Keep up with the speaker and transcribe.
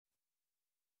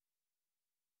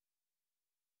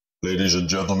Ladies and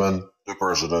gentlemen, the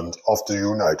President of the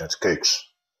United States.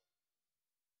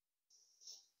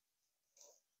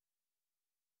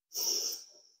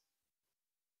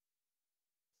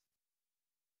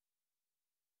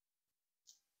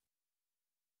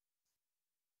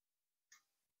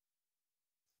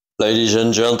 Ladies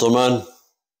and gentlemen,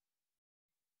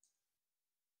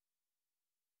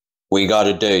 we got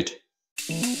a date.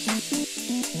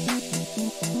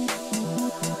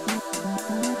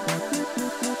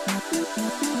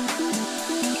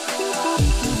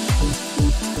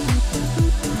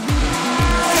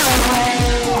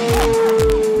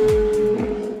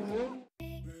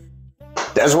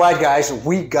 That's right, guys,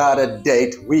 we got a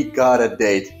date.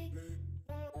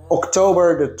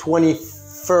 October the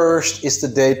 21st is the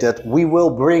date that we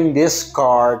will bring this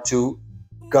car to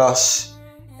Gus,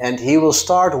 and he will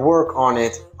start work on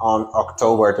it on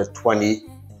October the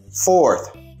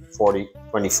 24th.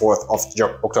 24th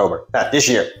of October, this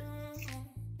year.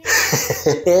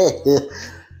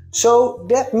 So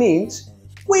that means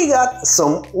we got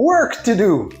some work to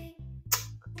do.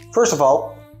 First of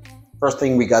all, first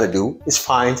thing we gotta do is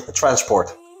find a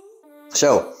transport.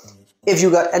 So, if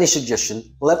you got any suggestion,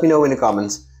 let me know in the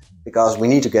comments, because we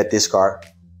need to get this car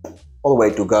all the way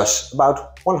to Gus,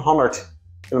 about 100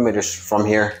 kilometers from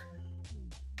here.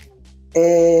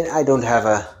 And I don't have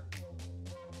a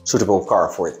suitable car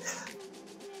for it.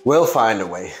 We'll find a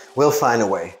way.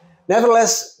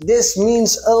 Nevertheless, this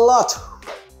means a lot.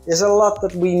 There's a lot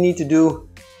that we need to do.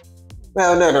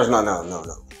 Well, no,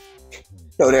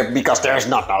 because there's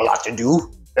not a lot to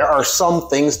do. There are some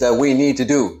things that we need to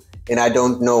do, and I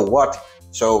don't know what.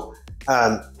 So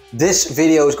this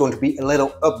video is going to be a little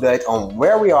update on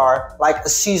where we are, like a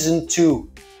season 2.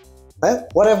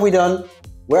 What have we done?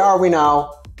 Where are we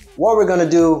now? What we're gonna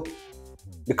do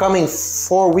the coming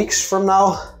 4 weeks from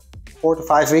now, 4 to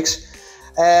 5 weeks.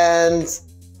 And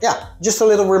yeah, just a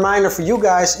little reminder for you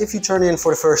guys, if you turn in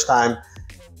for the first time,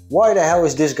 why the hell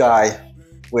is this guy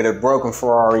with a broken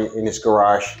Ferrari in his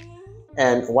garage,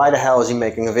 and why the hell is he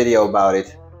making a video about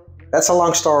it? That's a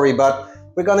long story, but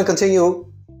we're gonna continue,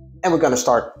 and we're gonna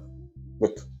start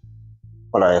with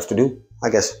what I have to do, I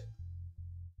guess.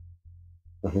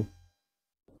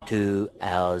 2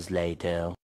 hours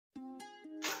later.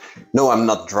 No, I'm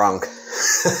not drunk.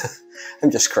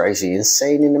 I'm just crazy,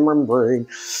 insane in my brain.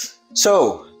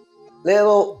 So,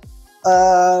 little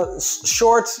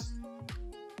short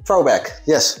throwback,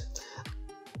 yes.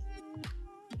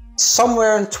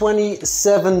 Somewhere in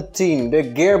 2017, the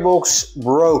gearbox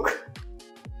broke,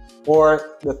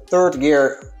 or the third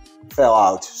gear fell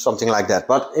out, something like that.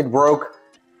 But it broke,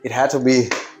 it had to be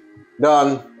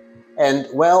done. And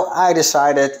well, I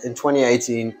decided in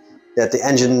 2018 that the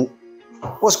engine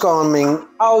was coming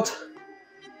out,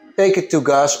 take it to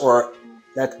Gus, or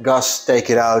let Gus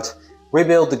take it out,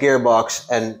 rebuild the gearbox,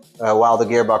 and while the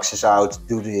gearbox is out,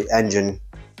 do the engine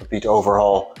complete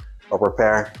overhaul or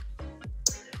repair.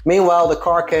 Meanwhile, the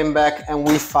car came back and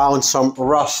we found some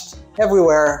rust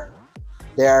everywhere,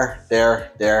 there,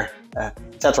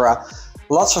 etc.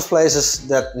 Lots of places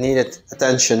that needed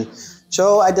attention.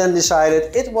 So I then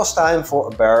decided it was time for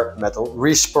a bare metal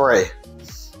respray.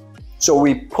 So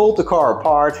we pulled the car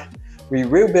apart, we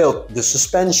rebuilt the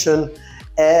suspension,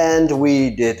 and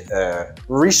we did a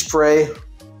respray,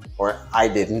 or I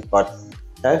didn't, but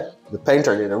the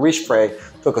painter did a respray.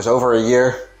 Took us over a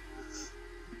year.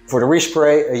 For the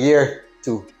respray, a year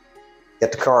to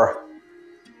get the car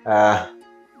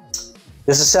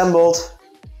disassembled,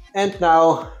 and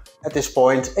now at this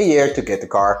point a year to get the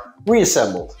car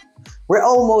reassembled. We're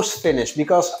almost finished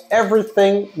because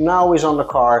everything now is on the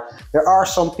car. There are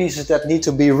some pieces that need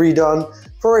to be redone.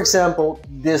 For example,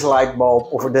 this light bulb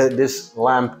or this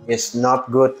lamp is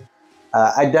not good.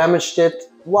 I damaged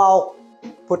it while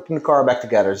putting the car back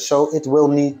together, so it will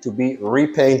need to be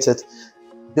repainted.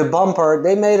 The bumper,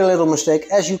 they made a little mistake.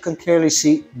 As you can clearly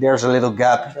see, there's a little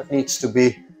gap that needs to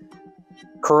be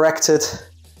corrected.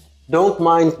 Don't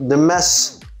mind the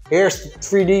mess. Here's the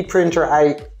 3D printer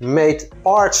I made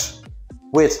parts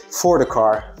with for the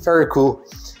car. Very cool.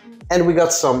 And we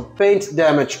got some paint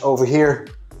damage over here,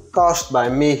 caused by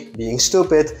me being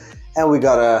stupid. And we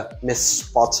got a missed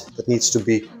spot that needs to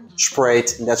be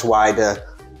sprayed. And that's why the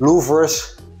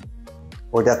louvers,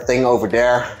 or that thing over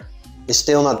there, is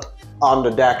still not on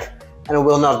the deck, and it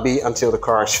will not be until the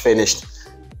car is finished.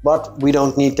 But we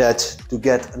don't need that to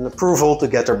get an approval to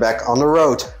get her back on the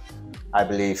road, I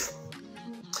believe.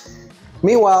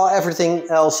 Meanwhile, everything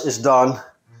else is done.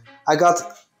 I got,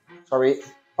 a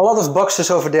lot of boxes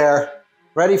over there,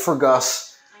 ready for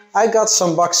Gus. I got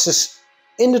some boxes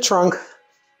in the trunk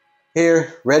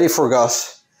here, ready for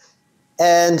Gus.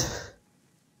 And,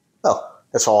 well,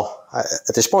 That's all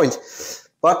at this point.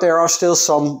 But there are still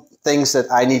some things that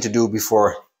I need to do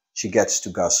before she gets to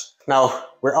Gus. Now,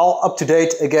 we're all up to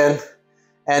date again.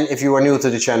 And if you are new to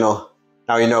the channel,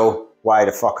 now you know why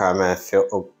the fuck I'm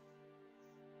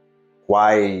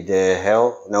why the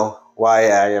hell? No, why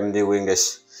I am doing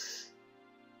this.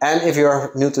 And if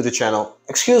you're new to the channel,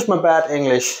 excuse my bad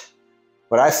English,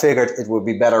 but I figured it would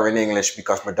be better in English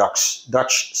because my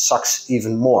Dutch sucks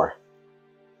even more.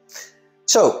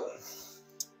 So,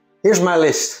 here's my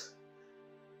list.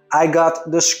 I got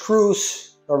the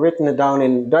screws, or written it down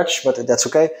in Dutch, but that's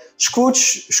okay.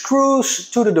 Screws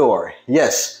to the door.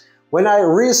 Yes, when I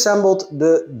reassembled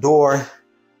the door,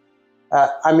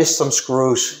 I missed some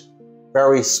screws.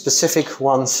 Very specific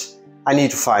ones. I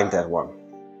need to find that one.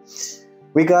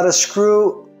 We got a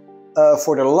screw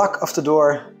for the lock of the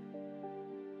door.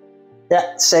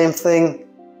 Yeah, same thing.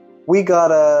 We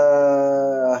got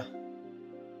a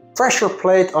pressure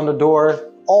plate on the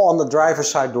door, all on the driver's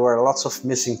side door, lots of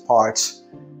missing parts.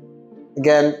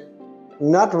 Again,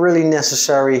 not really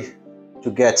necessary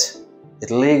to get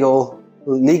it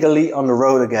legally on the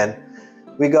road again.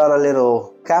 We got a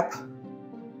little cap.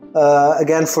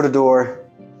 Again for the door.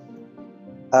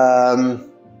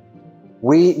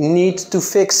 We need to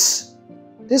fix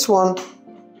this one.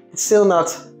 It's still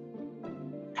not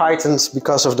tightened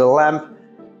because of the lamp.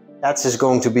 That is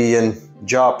going to be a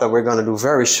job that we're going to do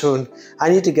very soon. I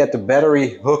need to get the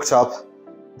battery hooked up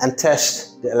and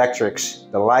test the electrics,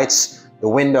 the lights, the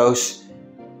windows.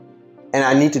 And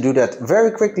I need to do that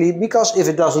very quickly because if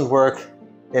it doesn't work,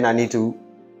 then I need to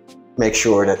make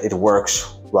sure that it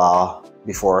works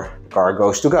before the car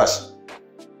goes to Gus.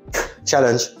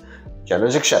 Challenge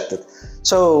accepted.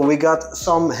 So we got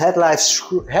some headlight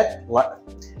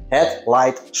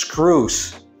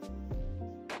screws.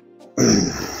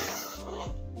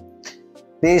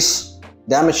 This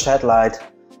damaged headlight,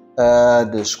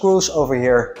 the screws over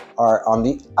here are on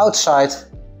the outside.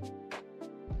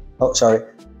 Oh, sorry,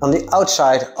 on the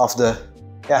outside of the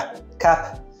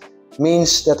cap.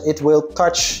 Means that it will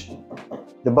touch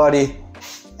the body.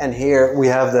 And here we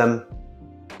have them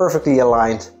perfectly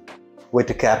aligned with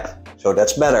the cap, so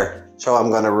that's better. So I'm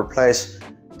gonna replace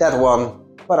that one,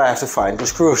 but I have to find the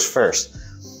screws first.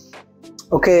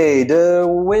 Okay, the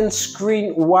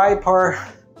windscreen wiper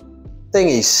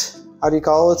thingies. How do you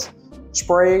call it?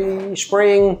 Spraying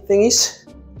thingies?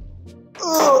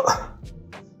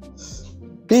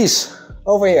 These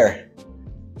over here.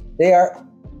 They are,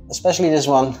 especially this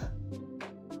one,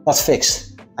 not fixed.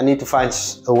 I need to find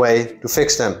a way to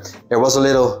fix them. There was a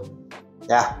little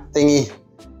thingy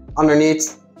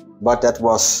underneath, but that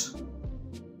was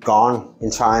gone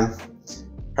in time,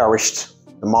 perished,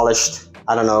 demolished,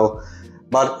 I don't know,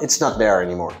 but it's not there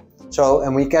anymore. So,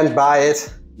 and we can't buy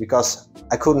it because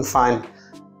I couldn't find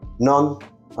none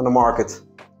on the market.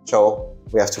 So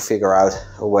we have to figure out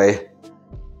a way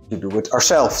to do it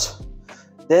ourselves.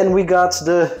 Then we got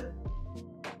the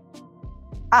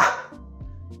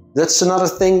that's another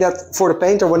thing that for the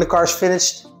painter, when the car is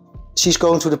finished, she's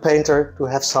going to the painter to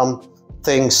have some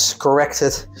things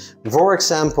corrected. For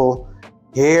example,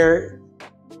 here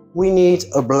we need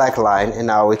a black line and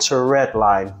now it's a red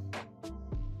line.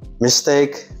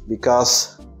 Mistake,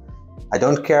 because I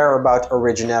don't care about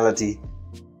originality,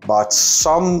 but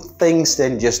some things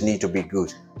then just need to be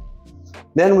good.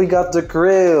 Then we got the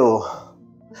grill.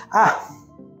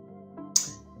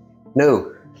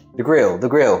 No, the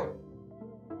grill.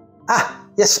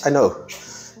 Yes, I know.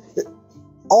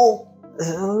 All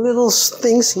little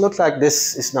things look like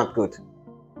this is not good.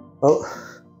 Oh.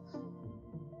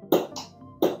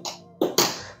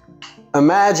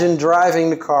 Imagine driving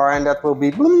the car and that will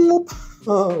be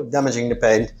damaging the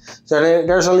paint. So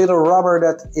there's a little rubber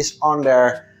that is on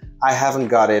there. I haven't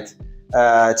got it.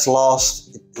 It's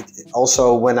lost. It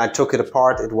also, when I took it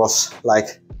apart, it was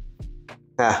like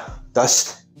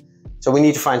dust. So we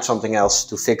need to find something else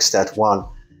to fix that one.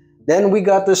 Then we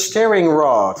got the steering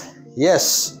rod.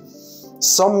 Yes,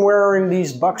 somewhere in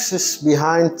these boxes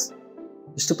behind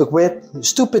the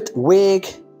stupid wig,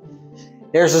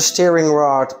 there's a steering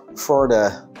rod for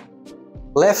the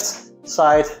left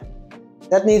side.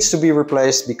 That needs to be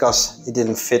replaced because it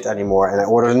didn't fit anymore. And I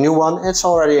ordered a new one. It's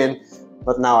already in,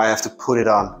 but now I have to put it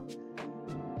on.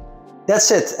 That's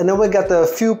it. And then we got the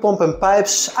fuel pump and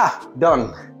pipes.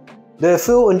 Done. The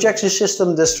fuel injection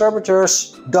system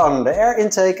distributors, done. The air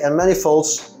intake and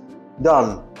manifolds,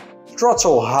 done.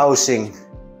 Throttle housing,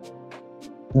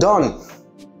 done.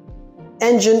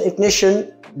 Engine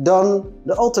ignition, done.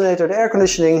 The alternator, the air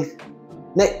conditioning.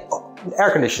 Air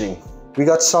conditioning. We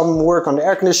got some work on the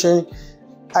air conditioning.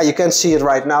 You can't see it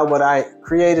right now, but I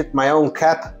created my own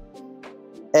cap.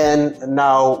 And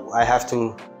now I have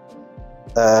to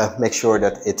make sure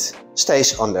that it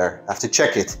stays on there. I have to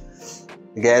check it.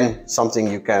 Again, something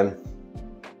you can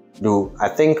do, I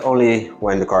think, only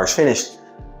when the car is finished.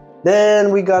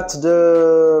 Then we got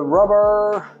the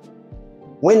rubber,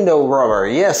 window rubber,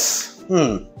 yes,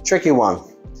 tricky one.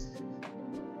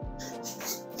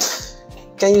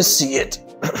 Can you see it?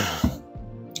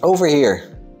 Over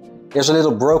here, there's a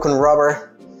little broken rubber.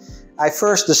 I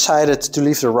first decided to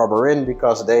leave the rubber in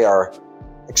because they are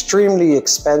extremely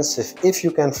expensive if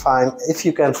you can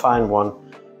find one.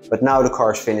 But now the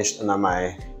car is finished and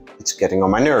it's getting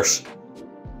on my nerves.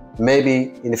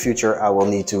 Maybe in the future I will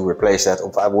need to replace that,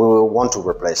 or I will want to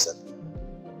replace that.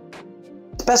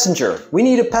 Passenger, we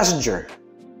need a passenger.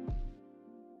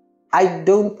 I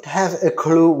don't have a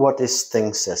clue what this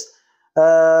thing says.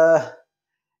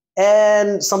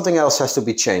 And something else has to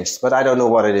be changed, but I don't know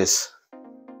what it is.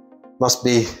 Must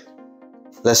be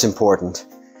less important.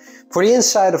 For the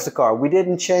inside of the car, we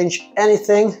didn't change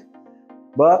anything,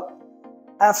 but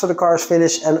after the car is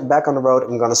finished and back on the road,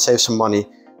 I'm gonna save some money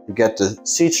to get the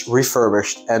seats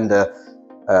refurbished and the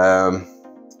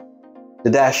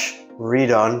dash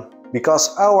redone,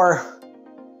 because our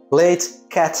late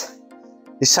cat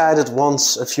decided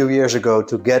once a few years ago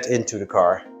to get into the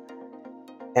car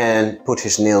and put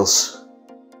his nails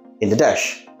in the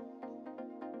dash.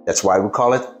 That's why we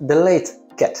call it the late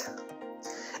cat.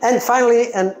 And finally,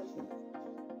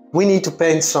 we need to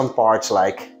paint some parts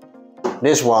like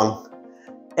this one.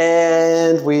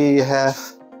 And we have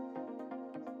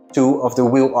two of the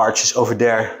wheel arches over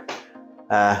there.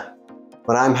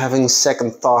 But I'm having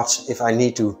second thoughts if I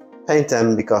need to paint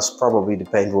them, because probably the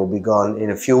paint will be gone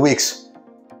in a few weeks,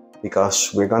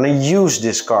 because we're gonna use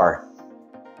this car.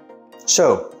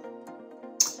 So,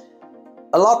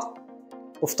 a lot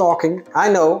of talking, I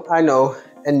know,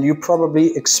 and you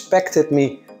probably expected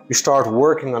me to start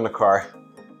working on the car.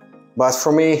 But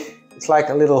for me, it's like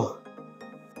a little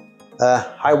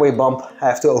highway bump I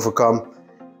have to overcome.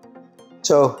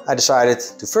 So I decided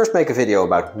to first make a video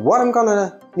about what I'm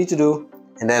gonna need to do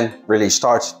and then really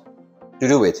start to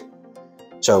do it.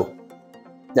 So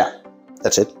yeah,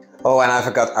 that's it. Oh, and I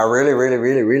forgot, I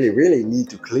really need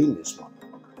to clean this one.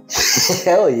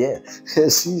 Hell yeah,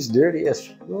 she's dirty as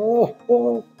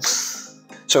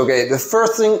So okay, the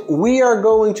first thing we are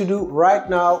going to do right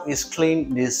now is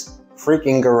clean this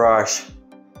freaking garage.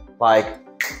 Like,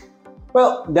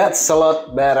 well, that's a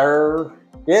lot better.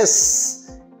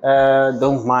 Yes,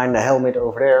 don't mind the helmet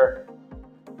over there.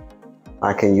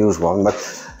 I can use one, but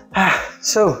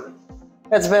so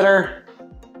that's better.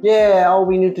 Yeah, all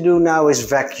we need to do now is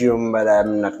vacuum, but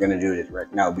I'm not gonna do it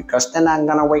right now because then I'm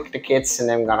gonna wake the kids and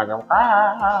I'm gonna go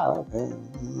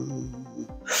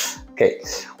Okay,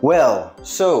 well,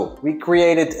 so we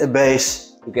created a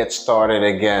base to get started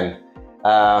again.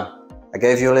 I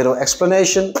gave you a little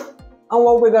explanation on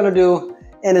what we're gonna do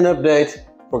and an update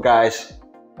for guys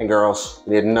and girls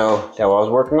who didn't know that I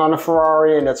was working on a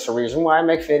Ferrari, and that's the reason why I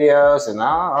make videos and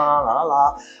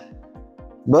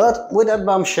But with that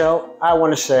bombshell, I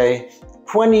want to say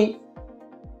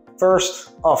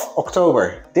 21st of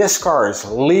October, this car is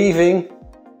leaving.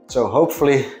 So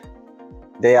hopefully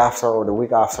day after or the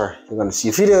week after, you're going to see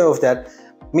a video of that.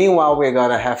 Meanwhile, we're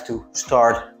going to have to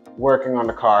start working on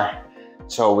the car.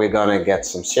 So we're going to get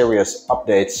some serious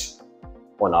updates,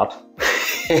 or not.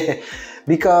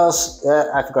 Because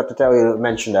I forgot to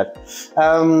mention that.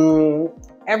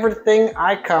 Everything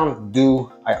I can't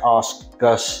do, I asked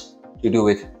Gus to do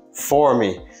it for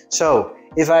me. So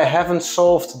if I haven't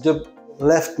solved the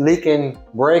left leaking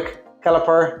brake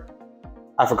caliper,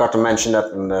 I forgot to mention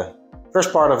that in the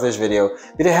first part of this video,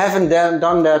 but I haven't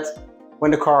done that,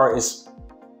 when the car is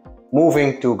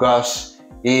moving to Gus,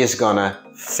 he is gonna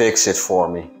fix it for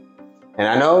me. And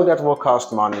I know that will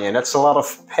cost money, and that's a lot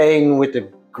of pain with the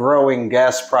growing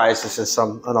gas prices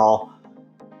and all,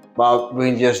 but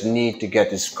we just need to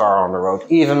get this car on the road.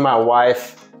 Even my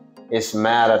wife is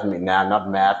mad at me. Nah, not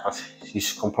mad, but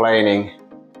she's complaining.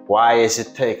 Why is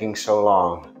it taking so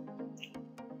long?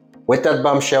 With that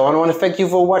bombshell, I want to thank you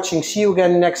for watching. See you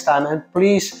again next time. And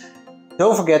please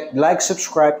don't forget, like,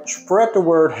 subscribe, spread the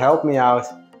word, help me out.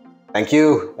 Thank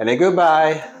you and a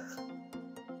goodbye.